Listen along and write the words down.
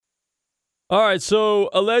All right, so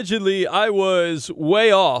allegedly I was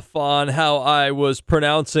way off on how I was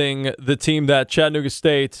pronouncing the team that Chattanooga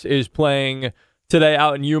State is playing today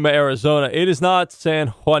out in Yuma, Arizona. It is not San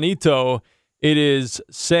Juanito. It is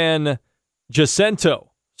San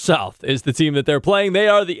Jacinto South is the team that they're playing. They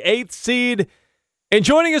are the 8th seed. And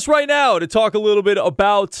joining us right now to talk a little bit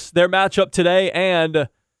about their matchup today and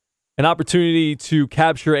an opportunity to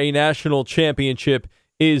capture a national championship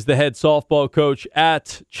is the head softball coach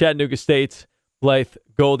at Chattanooga State Blythe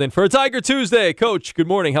Golden. For a Tiger Tuesday, Coach, good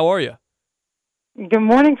morning. How are you? Good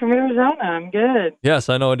morning from Arizona. I'm good. Yes,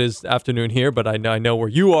 I know it is afternoon here, but I know where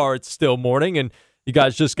you are. It's still morning, and you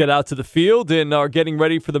guys just get out to the field and are getting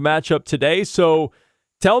ready for the matchup today. So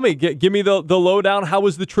tell me, give me the lowdown. How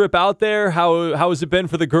was the trip out there? How has it been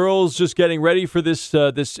for the girls just getting ready for this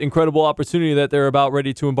incredible opportunity that they're about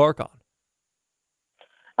ready to embark on?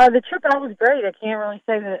 The trip out was great. I can't really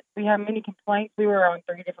say that we have many complaints. We were on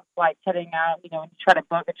 3 different flights heading out. When you try to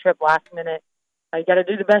book a trip last minute, you got to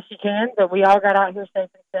do the best you can. But we all got out here safe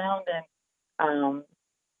and sound, and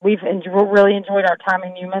we've really enjoyed our time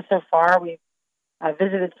in Yuma so far. We've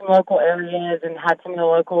visited some local areas and had some of the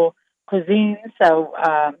local cuisines. So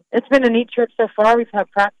it's been a neat trip so far. We've had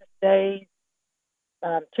practice days.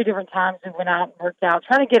 2 different times we went out and worked out,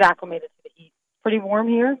 trying to get acclimated to the heat. It's pretty warm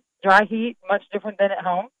here. Dry heat, much different than at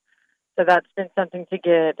home. So that's been something to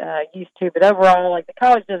get used to. But overall, the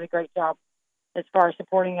college does a great job as far as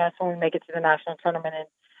supporting us when we make it to the national tournament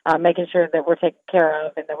and making sure that we're taken care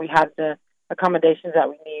of and that we have the accommodations that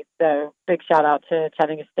we need. So big shout out to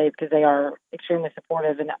Chattanooga State because they are extremely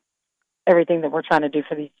supportive in everything that we're trying to do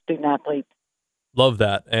for these student athletes. Love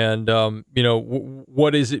that. And,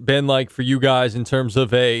 what has it been like for you guys in terms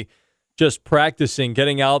of just practicing,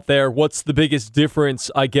 getting out there? What's the biggest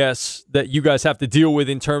difference, I guess, that you guys have to deal with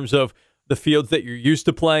in terms of the fields that you're used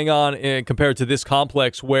to playing on and compared to this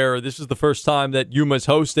complex where this is the first time that Yuma's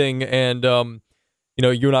hosting? And,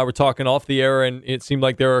 you and I were talking off the air, and it seemed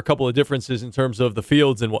like there are a couple of differences in terms of the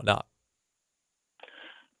fields and whatnot.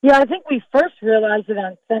 Yeah, I think we first realized it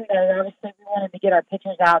on Sunday. Obviously, we wanted to get our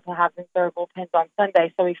pitchers out to have them throw bullpens on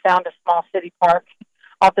Sunday, so we found a small city park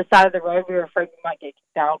off the side of the road. We were afraid we might get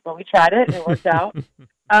kicked out, but we tried it, and it worked out.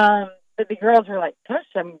 But the girls were like, "Coach,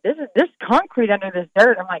 this concrete under this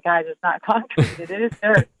dirt." I'm like, "Guys, it's not concrete. It is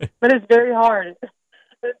dirt, but it's very hard."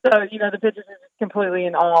 So, the pitchers were just completely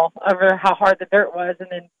in awe over how hard the dirt was. And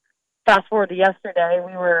then fast forward to yesterday,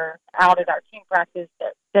 we were out at our team practice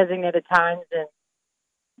at designated times, and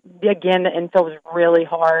again, the infield was really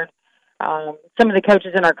hard. Some of the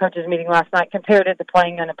coaches in our coaches meeting last night compared it to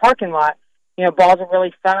playing in a parking lot. Balls are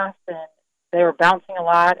really fast, and they were bouncing a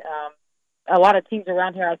lot. A lot of teams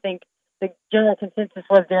around here, I think the general consensus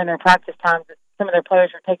was during their practice times that some of their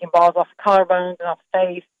players were taking balls off the collarbones and off the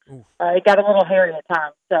face. It got a little hairy at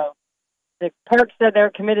times. So the park said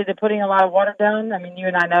they're committed to putting a lot of water down. I mean, you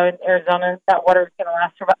and I know in Arizona that water is going to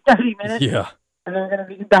last for about 30 minutes. Yeah. And then we're going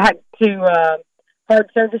to be back to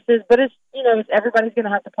hard surfaces. But it's everybody's going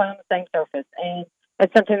to have to play on the same surface. And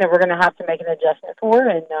it's something that we're going to have to make an adjustment for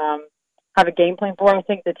and have a game plan for. I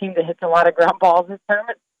think the team that hits a lot of ground balls this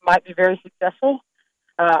tournament might be very successful.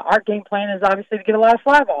 Our game plan is obviously to get a lot of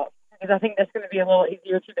fly balls because I think that's going to be a little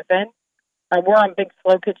easier to defend. We're on big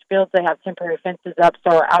slow pitch fields. They have temporary fences up,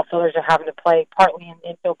 so our outfielders are having to play partly in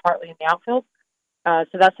the infield, partly in the outfield.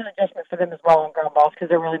 So that's an adjustment for them as well on ground balls because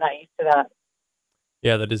they're really not used to that.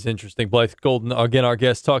 Yeah, that is interesting. Blythe Golden, again, our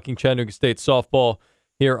guest, talking Chattanooga State softball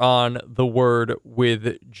here on The Word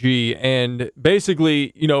with G. And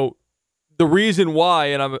basically, the reason why,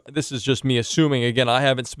 and this is just me assuming, again, I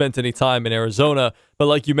haven't spent any time in Arizona, but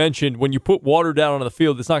like you mentioned, when you put water down on the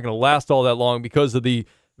field, it's not going to last all that long because of the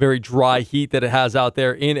very dry heat that it has out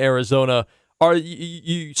there in Arizona.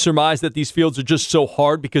 You surmise that these fields are just so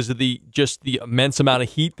hard because of the immense amount of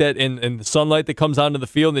heat that and the sunlight that comes onto the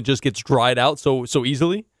field and it just gets dried out so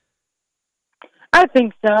easily? I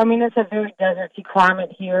think so. I mean, it's a very deserty climate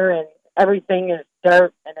here, and everything is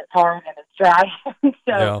dirt, and it's hard, and it's dry.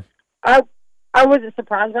 So yeah. I wasn't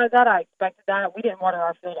surprised by that. I expected that. We didn't water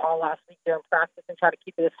our field all last week during practice and try to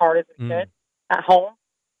keep it as hard as we could at home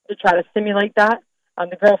to try to simulate that.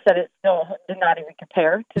 The girls said it still did not even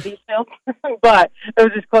compare to these fields, but it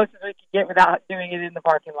was as close as we could get without doing it in the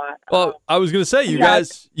parking lot. Well, I was going to say, you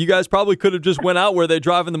guys probably could have just went out where they're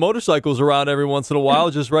driving the motorcycles around every once in a while,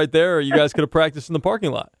 just right there, or you guys could have practiced in the parking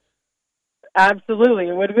lot. Absolutely.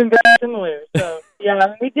 It would have been very similar. So,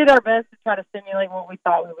 yeah, we did our best to try to simulate what we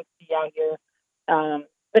thought we would see out here.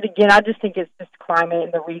 But again, I just think it's just climate in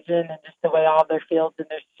the region and just the way all their fields and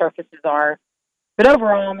their surfaces are. But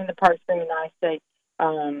overall, I mean, the park's very nice.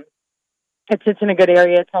 It sits in a good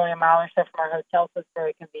area. It's only a mile or so from our hotel, so it's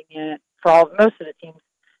very convenient for most of the teams.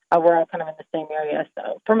 We're all kind of in the same area.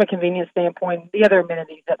 So from a convenience standpoint, the other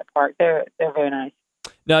amenities at the park, they're very nice.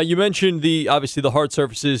 Now, you mentioned obviously the hard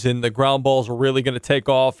surfaces and the ground balls are really going to take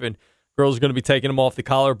off, and girls are going to be taking them off the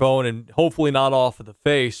collarbone and hopefully not off of the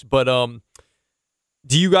face. But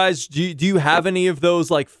do you have any of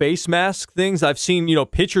those like face mask things? I've seen,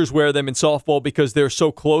 pitchers wear them in softball because they're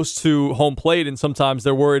so close to home plate, and sometimes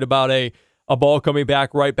they're worried about a ball coming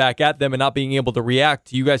back right back at them and not being able to react.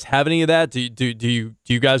 Do you guys have any of that? Do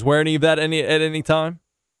you guys wear any of that at any time?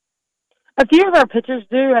 A few of our pitchers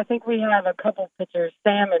do. I think we have a couple of pitchers,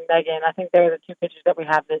 Sam and Megan. I think they're the two pitchers that we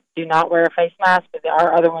have that do not wear a face mask, but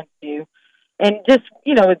our other ones do. And just,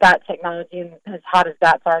 with that technology and as hot as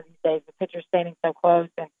bats are these days, the pitchers standing so close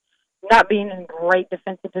and not being in great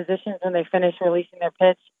defensive positions when they finish releasing their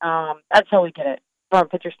pitch, I totally get it from a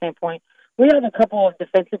pitcher standpoint. We have a couple of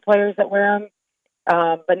defensive players that wear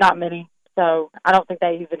them, but not many. So I don't think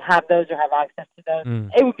they even have those or have access to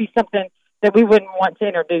those. It would be something that we wouldn't want to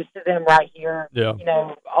introduce to them right here,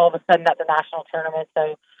 all of a sudden at the national tournament.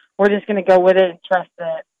 So we're just going to go with it and trust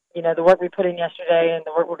that, the work we put in yesterday and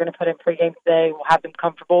the work we're going to put in pregame today will have them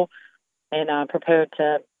comfortable and prepared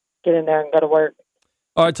to get in there and go to work.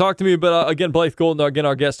 All right, talk to me about, again, Blythe Golden, again,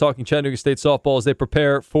 our guest, talking Chattanooga State softball as they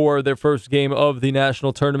prepare for their first game of the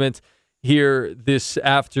national tournament here this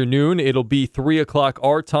afternoon. It'll be 3 o'clock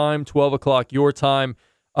our time, 12 o'clock your time.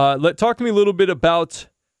 Talk to me a little bit about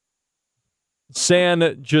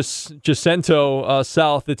San Jacinto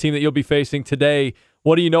South, the team that you'll be facing today.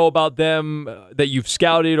 What do you know about them that you've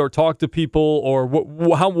scouted or talked to people, or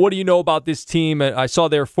what do you know about this team? I saw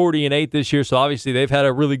they're 40-8 this year, so obviously they've had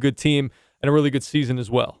a really good team and a really good season as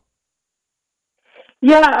well.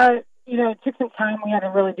 Yeah, it took some time. We had to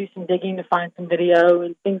really do some digging to find some video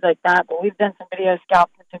and things like that, but we've done some video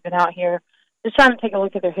scouts since we've been out here, just trying to take a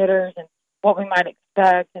look at their hitters and what we might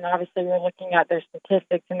expect, and obviously we're looking at their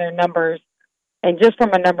statistics and their numbers. And just from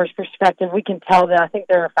a numbers perspective, we can tell that I think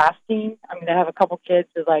they're a fast team. I mean, they have a couple kids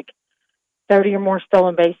with like 30 or more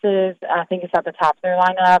stolen bases. I think it's at the top of their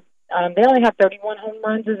lineup. They only have 31 home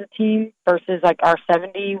runs as a team versus like our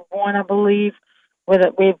 71, I believe.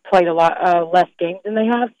 We've played a lot less games than they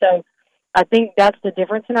have. So I think that's the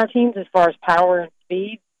difference in our teams as far as power and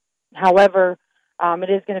speed. However, it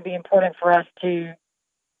is going to be important for us to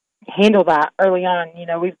handle that early on.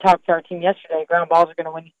 We've talked to our team yesterday. Ground balls are going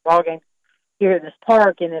to win these ball games here at this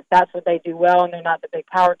park, and if that's what they do well and they're not the big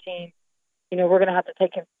power team, we're going to have to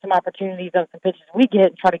take some opportunities on some pitches we get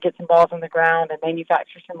and try to get some balls on the ground and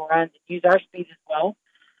manufacture some runs and use our speed as well.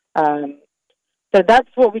 So that's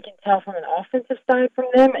what we can tell from an offensive side from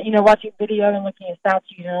them. Watching video and looking at stats,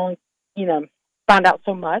 you can only, find out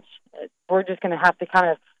so much. We're just going to have to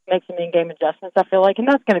kind of make some in-game adjustments, I feel like, and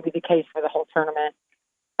that's going to be the case for the whole tournament.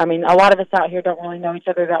 I mean, a lot of us out here don't really know each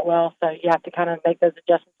other that well, so you have to kind of make those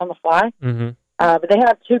adjustments on the fly. Mm-hmm. But they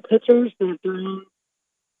have two pitchers that have thrown,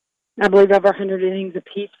 I believe, over 100 innings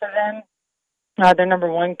apiece for them. Their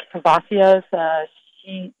number one, Cavasios,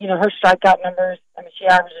 she, her strikeout numbers, she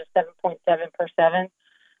averages 7.7 per 7.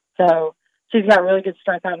 So she's got really good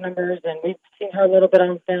strikeout numbers, and we've seen her a little bit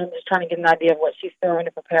on film, just trying to get an idea of what she's throwing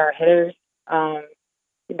to prepare our hitters.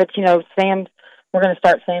 But, we're going to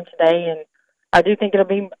start Sam today, and I do think it'll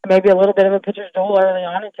be maybe a little bit of a pitcher's duel early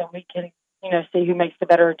on until we can, see who makes the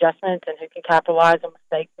better adjustments and who can capitalize on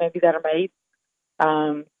mistakes maybe that are made.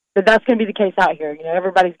 But that's going to be the case out here.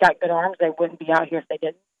 Everybody's got good arms. They wouldn't be out here if they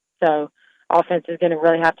didn't. So offense is going to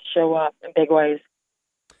really have to show up in big ways.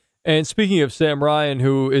 And speaking of Sam Ryan,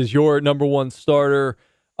 who is your number one starter,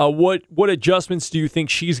 what adjustments do you think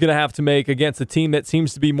she's going to have to make against a team that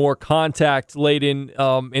seems to be more contact-laden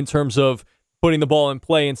in terms of putting the ball in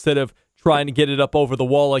play instead of trying to get it up over the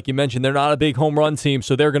wall, like you mentioned? They're not a big home run team,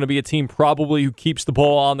 so they're going to be a team probably who keeps the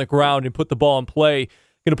ball on the ground and put the ball in play.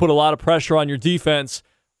 Going to put a lot of pressure on your defense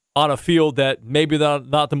on a field that maybe they're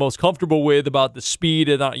not the most comfortable with, about the speed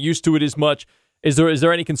and not used to it as much. Is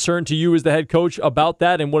there any concern to you as the head coach about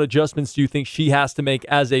that, and what adjustments do you think she has to make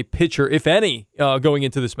as a pitcher, if any, going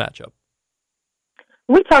into this matchup?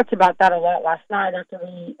 We talked about that a lot last night after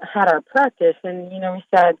we had our practice, and, we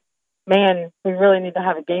said, man, we really need to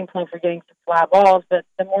have a game plan for getting some fly balls. But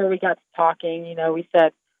the more we got to talking, we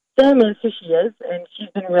said, Sam is who she is, and she's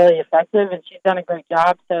been really effective, and she's done a great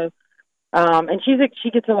job. So, and she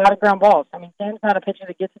gets a lot of ground balls. Sam's not a pitcher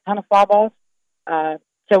that gets a ton of fly balls.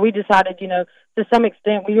 So we decided, to some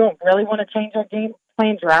extent, we don't really want to change our game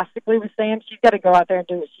plan drastically with Sam. She's got to go out there and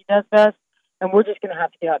do what she does best, and we're just going to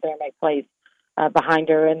have to get out there and make plays behind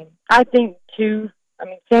her. And I think, too,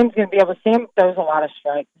 Sam's going to be able to – Sam throws a lot of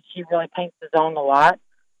strikes. She really paints the zone a lot.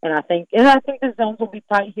 And I think the zones will be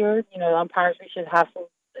tight here. You know, umpires, we should have some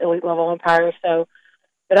elite level umpires. So,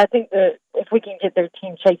 but I think that if we can get their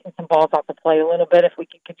team chasing some balls off the plate a little bit, if we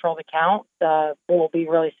can control the count, we'll be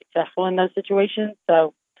really successful in those situations.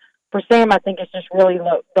 So for Sam, I think it's just really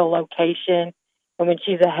the location. And when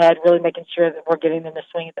she's ahead, really making sure that we're getting them to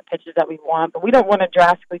swing at the pitches that we want. But we don't want to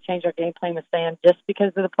drastically change our game plan with Sam just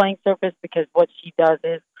because of the playing surface, because what she does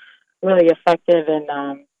is really effective,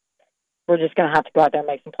 and we're just going to have to go out there and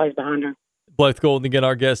make some plays behind her. Blythe Golden, again,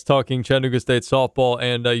 our guest, talking Chattanooga State softball,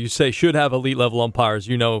 and you say should have elite-level umpires.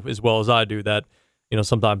 You know as well as I do that, you know,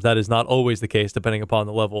 sometimes that is not always the case, depending upon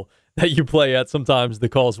the level that you play at. Sometimes the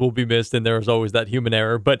calls will be missed, and there is always that human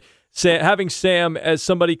error. But having Sam as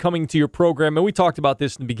somebody coming to your program, and we talked about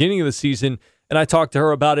this in the beginning of the season, and I talked to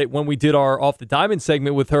her about it when we did our Off the Diamond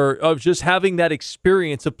segment with her, of just having that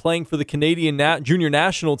experience of playing for the Canadian junior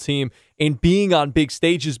national team and being on big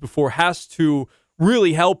stages before has to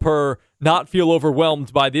really help her not feel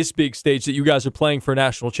overwhelmed by this big stage that you guys are playing for a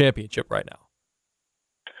national championship right now.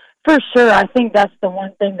 For sure. I think that's the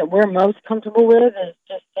one thing that we're most comfortable with is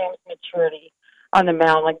just Sam's maturity on the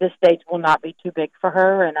mound. Like, this stage will not be too big for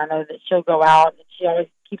her, and I know that she'll go out, and she always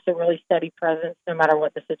keeps a really steady presence no matter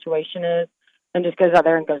what the situation is, and just goes out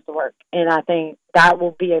there and goes to work. And I think that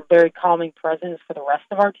will be a very calming presence for the rest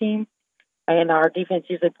of our team, and our defense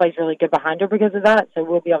usually plays really good behind her because of that, so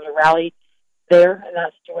we'll be able to rally there in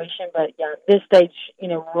that situation. But, yeah, this stage, you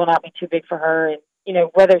know, will not be too big for her, and, you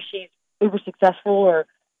know, whether she's uber successful or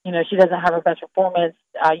you know, she doesn't have her best performance,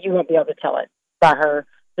 you won't be able to tell it by her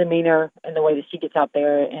demeanor and the way that she gets out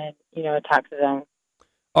there and, you know, attacks the zone.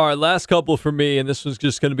 All right, last couple for me, and this was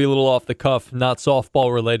just going to be a little off the cuff, not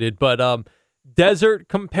softball related, but desert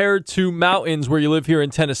compared to mountains where you live here in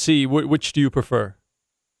Tennessee, which do you prefer?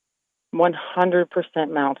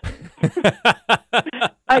 100% mountain.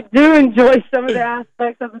 I do enjoy some of the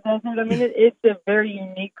aspects of the desert. I mean, it's a very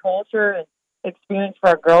unique culture and experience for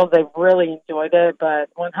our girls. They've really enjoyed it, but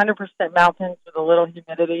 100% mountains with a little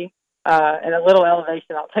humidity and a little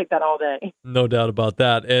elevation. I'll take that all day. No doubt about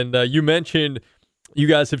that. And you mentioned you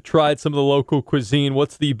guys have tried some of the local cuisine.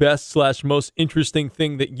 What's the best / most interesting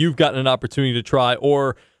thing that you've gotten an opportunity to try,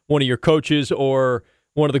 or one of your coaches or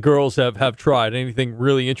one of the girls have tried? Anything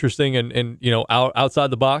really interesting and you know,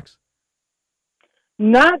 outside the box?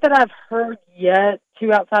 Not that I've heard yet,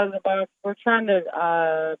 too outside of the box. We're trying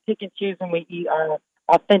to pick and choose when we eat our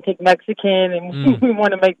authentic Mexican, and we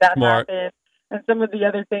want to make that happen. And some of the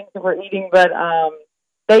other things that we're eating, but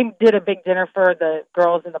they did a big dinner for the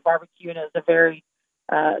girls in the barbecue, and it was a very,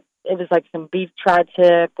 it was like some beef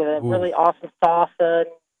tri-tip with a really awesome salsa and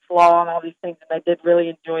slaw and all these things, and they did really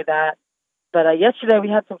enjoy that. But yesterday we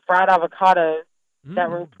had some fried avocados that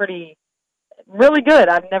were really good.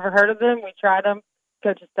 I've never heard of them. We tried them.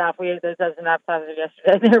 Coach's staff, we ate those as an appetizer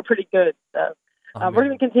yesterday. They were pretty good. So we're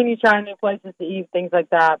going to continue trying new places to eat, things like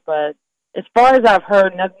that. But as far as I've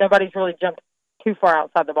heard, nobody's really jumped too far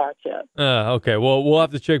outside the box yet. Okay, well, we'll have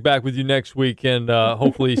to check back with you next week, and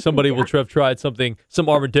hopefully somebody will have tried some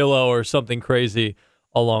armadillo or something crazy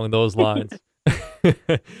along those lines.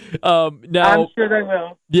 Now, I'm sure they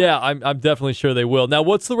will. Yeah, I'm definitely sure they will. Now,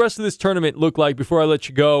 what's the rest of this tournament look like before I let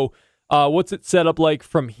you go? What's it set up like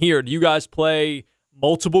from here? Do you guys play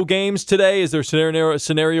multiple games today? Is there a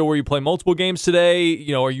scenario where you play multiple games today?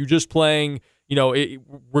 You know, are you just playing, you know,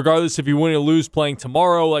 regardless if you win or lose, playing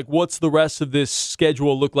tomorrow? Like, what's the rest of this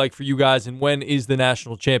schedule look like for you guys, and when is the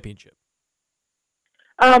national championship?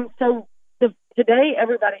 So today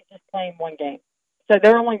everybody's just playing one game. So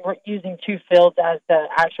they're only using 2 fields as the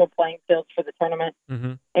actual playing fields for the tournament.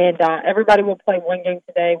 And everybody will play one game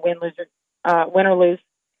today, win or lose.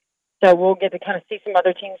 So we'll get to kind of see some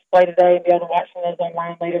other teams play today and be able to watch some of those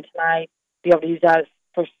online later tonight, be able to use that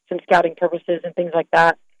for some scouting purposes and things like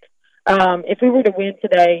that. If we were to win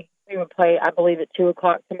today, we would play, I believe, at 2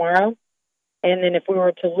 o'clock tomorrow. And then if we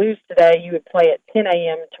were to lose today, you would play at 10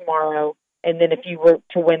 a.m. tomorrow. And then if you were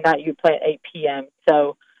to win that, you would play at 8 p.m.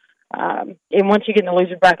 So, and once you get in the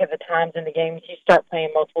loser bracket, the times in the games, you start playing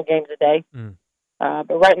multiple games a day.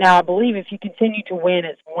 But right now, I believe if you continue to win,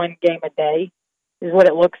 it's one game a day is what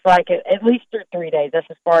it looks like, at least through 3 days. That's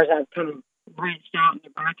as far as I've kind of branched out in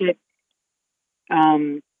the bracket.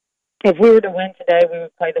 If we were to win today, we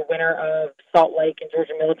would play the winner of Salt Lake and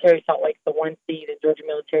Georgia Military. Salt Lake's the 1 seed, and Georgia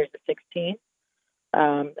Military is the 16.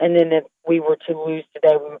 And then if we were to lose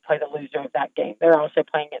today, we would play the loser of that game. They're also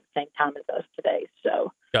playing at the same time as us today.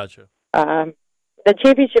 So, gotcha. The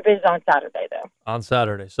championship is on Saturday, though. On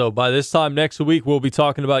Saturday. So by this time next week, we'll be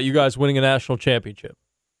talking about you guys winning a national championship.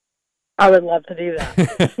 I would love to do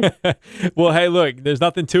that. Well, hey, look, there's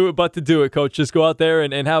nothing to it but to do it, Coach. Just go out there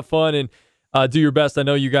and have fun. And do your best. I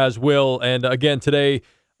know you guys will. And again, today,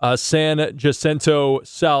 San Jacinto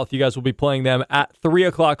South, you guys will be playing them at 3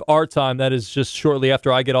 o'clock our time. That is just shortly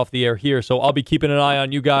after I get off the air here. So I'll be keeping an eye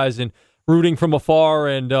on you guys and rooting from afar.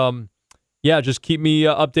 And, just keep me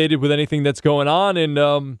updated with anything that's going on.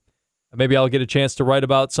 And maybe I'll get a chance to write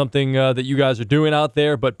about something that you guys are doing out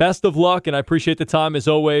there. But best of luck, and I appreciate the time as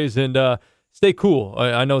always. And stay cool.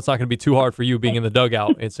 I know it's not going to be too hard for you being in the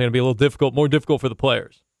dugout. It's going to be a little more difficult for the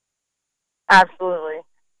players. Absolutely.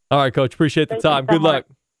 All right, Coach. Appreciate the time. Good luck.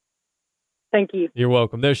 Thank you. You're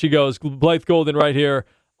welcome. There she goes. Blythe Golden right here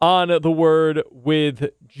on The Word with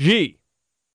G.